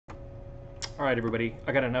All right, everybody,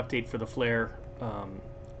 I got an update for the Flare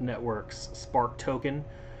Network's Spark token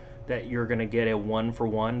that you're going to get a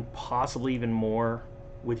 1-for-1, possibly even more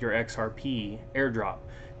with your XRP airdrop.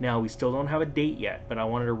 Now, we still don't have a date yet, but I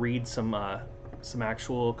wanted to read some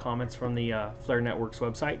actual comments from the Flare Network's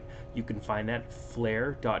website. You can find that at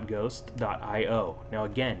flare.ghost.io. Now,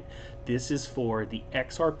 again, this is for the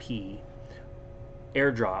XRP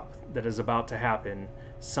airdrop that is about to happen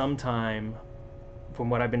sometime, from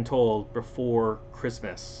what I've been told, before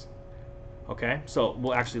Christmas. Okay, so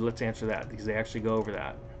let's answer that because they actually go over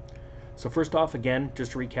that. So first off, again,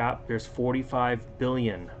 just to recap, there's 45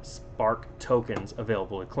 billion Spark tokens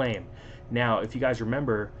available to claim. Now, if you guys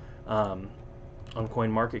remember, on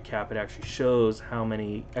CoinMarketCap, it actually shows how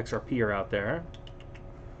many XRP are out there.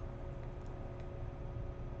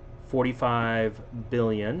 45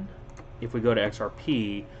 billion. If we go to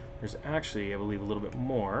XRP, there's actually, I believe, a little bit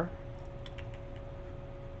more.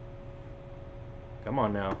 Come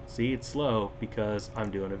on now. See, it's slow because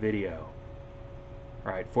I'm doing a video.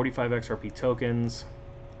 All right, 45 XRP tokens.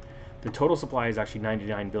 The total supply is actually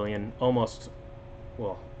 99 billion, almost,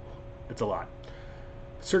 well, it's a lot.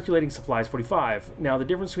 Circulating supply is 45. Now, the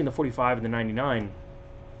difference between the 45 and the 99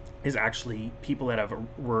 is actually people that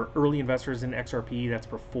were early investors in XRP, that's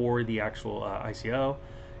before the actual ICO,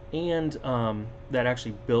 and that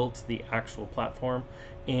actually built the actual platform,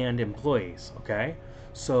 and employees, okay?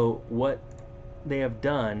 So what they have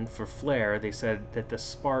done for Flare, they said that the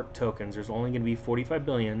Spark tokens, there's only going to be 45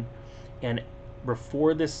 billion, and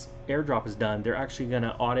before this airdrop is done, they're actually going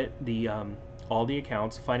to audit the all the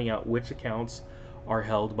accounts, finding out which accounts are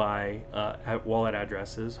held by wallet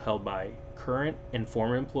addresses held by current and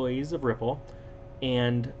former employees of Ripple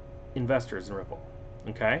and investors in Ripple.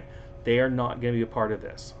 Okay, they are not going to be a part of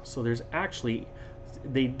this. So there's actually,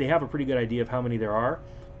 they have a pretty good idea of how many there are,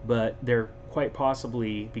 but they're quite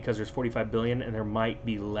possibly, because there's 45 billion and there might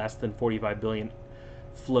be less than 45 billion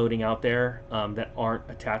floating out there that aren't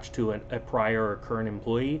attached to a prior or current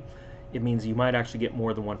employee, it means you might actually get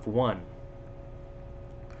more than 1-for-1.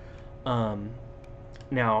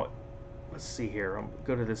 Now, let's see here. I'll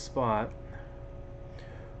go to this spot.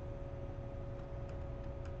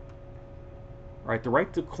 All right, the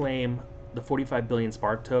right to claim the 45 billion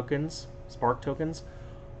Spark tokens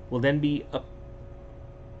will then be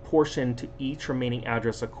apportioned to each remaining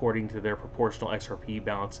address according to their proportional XRP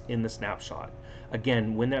balance in the snapshot.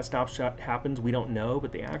 Again, when that snapshot happens, we don't know,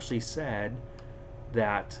 but they actually said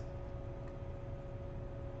that,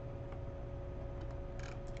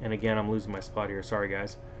 and again, I'm losing my spot here, sorry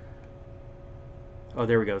guys. Oh,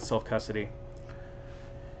 there we go, self-custody.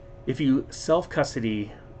 If you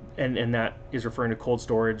self-custody, and that is referring to cold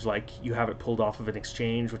storage, like you have it pulled off of an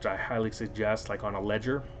exchange, which I highly suggest, like on a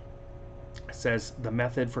ledger. It says the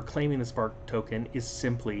method for claiming the Spark token is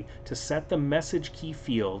simply to set the message key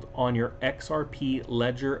field on your XRP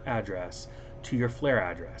ledger address to your Flare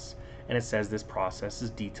address. And it says this process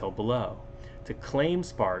is detailed below. To claim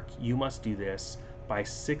Spark, you must do this by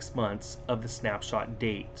 6 months of the snapshot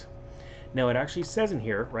date. Now it actually says in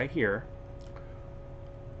here, right here,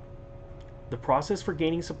 the process for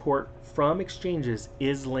gaining support from exchanges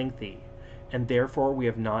is lengthy, and therefore we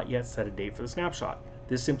have not yet set a date for the snapshot.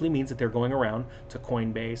 This simply means that they're going around to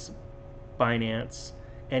Coinbase, Binance,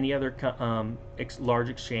 any other large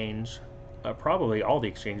exchange, probably all the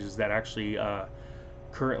exchanges that actually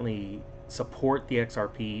currently support the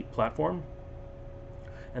XRP platform,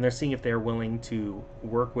 and they're seeing if they're willing to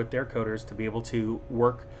work with their coders to be able to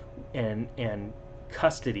work and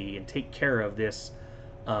custody and take care of this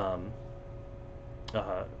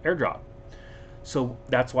airdrop. So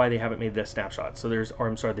that's why they haven't made the snapshot. So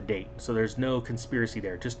the date. So there's no conspiracy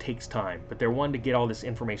there. It just takes time. But they're wanting to get all this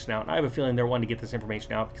information out. And I have a feeling they're wanting to get this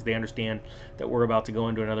information out because they understand that we're about to go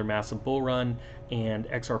into another massive bull run, and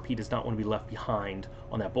XRP does not want to be left behind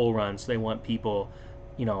on that bull run. So they want people,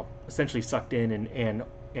 you know, essentially sucked in and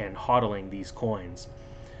hodling these coins.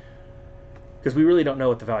 Because we really don't know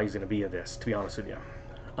what the value is going to be of this, to be honest with you.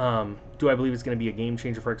 Do I believe it's going to be a game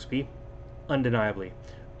changer for XRP? Undeniably.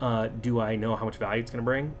 Do I know how much value it's going to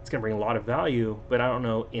bring? It's going to bring a lot of value, but I don't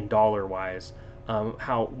know in dollar-wise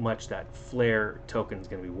how much that Flare token is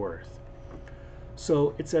going to be worth.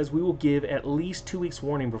 So it says we will give at least 2 weeks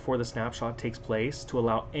warning before the snapshot takes place to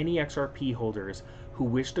allow any XRP holders who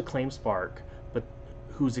wish to claim Spark, but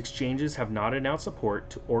whose exchanges have not announced support,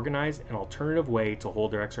 to organize an alternative way to hold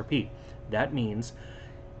their XRP. That means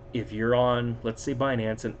if you're on, let's say,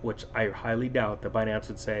 Binance, and which I highly doubt that Binance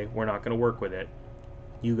would say, we're not going to work with it,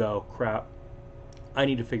 you go, crap, I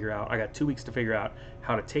need to figure out, I got 2 weeks to figure out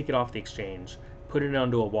how to take it off the exchange, put it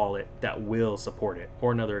onto a wallet that will support it,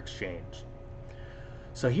 or another exchange.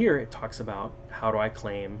 So here it talks about how do I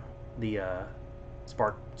claim the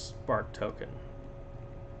Spark token.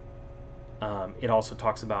 It also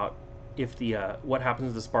talks about if the what happens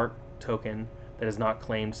to the Spark token that is not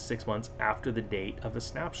claimed 6 months after the date of the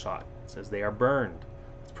snapshot. It says they are burned.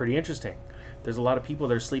 It's pretty interesting. There's a lot of people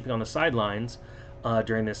that are sleeping on the sidelines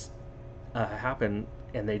during this happen,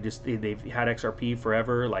 and they've had XRP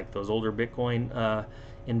forever, like those older Bitcoin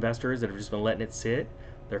investors that have just been letting it sit.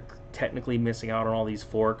 They're technically missing out on all these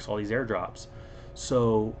forks, all these airdrops.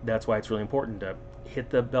 So that's why it's really important to hit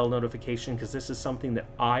the bell notification, because this is something that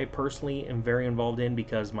I personally am very involved in,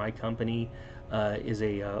 because my company is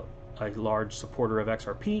a large supporter of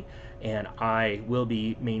XRP, and I will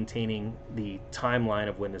be maintaining the timeline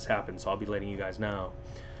of when this happens. So I'll be letting you guys know.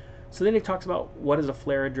 So then it talks about what is a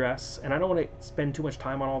flare address, and I don't want to spend too much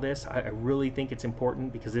time on all this. I really think it's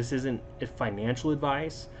important because this isn't financial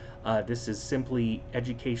advice. This is simply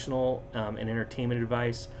educational and entertainment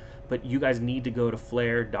advice. But you guys need to go to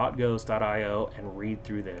flare.ghost.io and read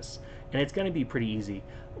through this. And it's going to be pretty easy.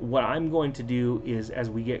 What I'm going to do is, as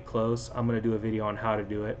we get close, I'm going to do a video on how to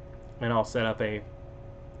do it. And I'll set up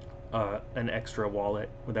an extra wallet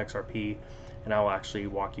with XRP, and I'll actually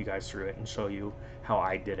walk you guys through it and show you how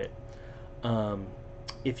I did it.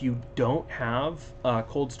 If you don't have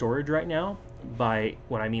cold storage right now, by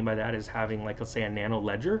what I mean by that is having, like, let's say a nano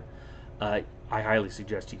ledger, I highly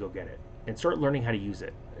suggest you go get it and start learning how to use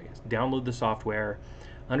it. Download the software,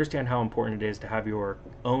 understand how important it is to have your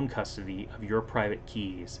own custody of your private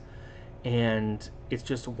keys. And it's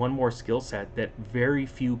just one more skill set that very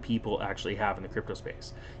few people actually have in the crypto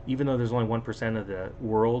space. Even though there's only 1% of the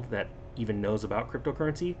world that even knows about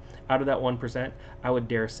cryptocurrency, out of that 1%, I would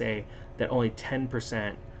dare say that only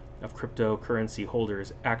 10% of cryptocurrency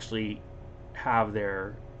holders actually have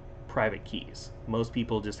their private keys. Most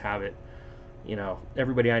people just have it, you know,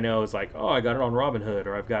 everybody I know is like, oh, I got it on Robinhood,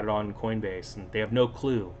 or I've got it on Coinbase, and they have no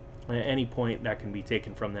clue. At any point that can be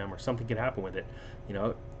taken from them, or something can happen with it. You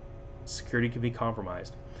know, security can be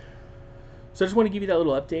compromised. So I just want to give you that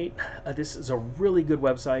little update. This is a really good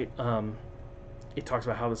website. It talks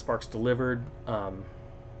about how the Spark's delivered. It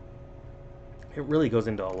really goes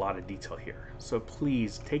into a lot of detail here. So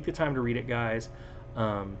please take the time to read it, guys.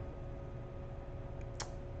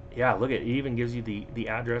 Yeah, look, it even gives you the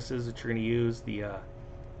addresses that you're going to use.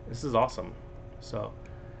 This is awesome. So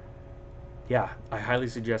yeah, I highly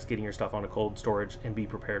suggest getting your stuff onto cold storage and be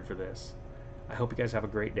prepared for this. I hope you guys have a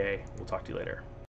great day. We'll talk to you later.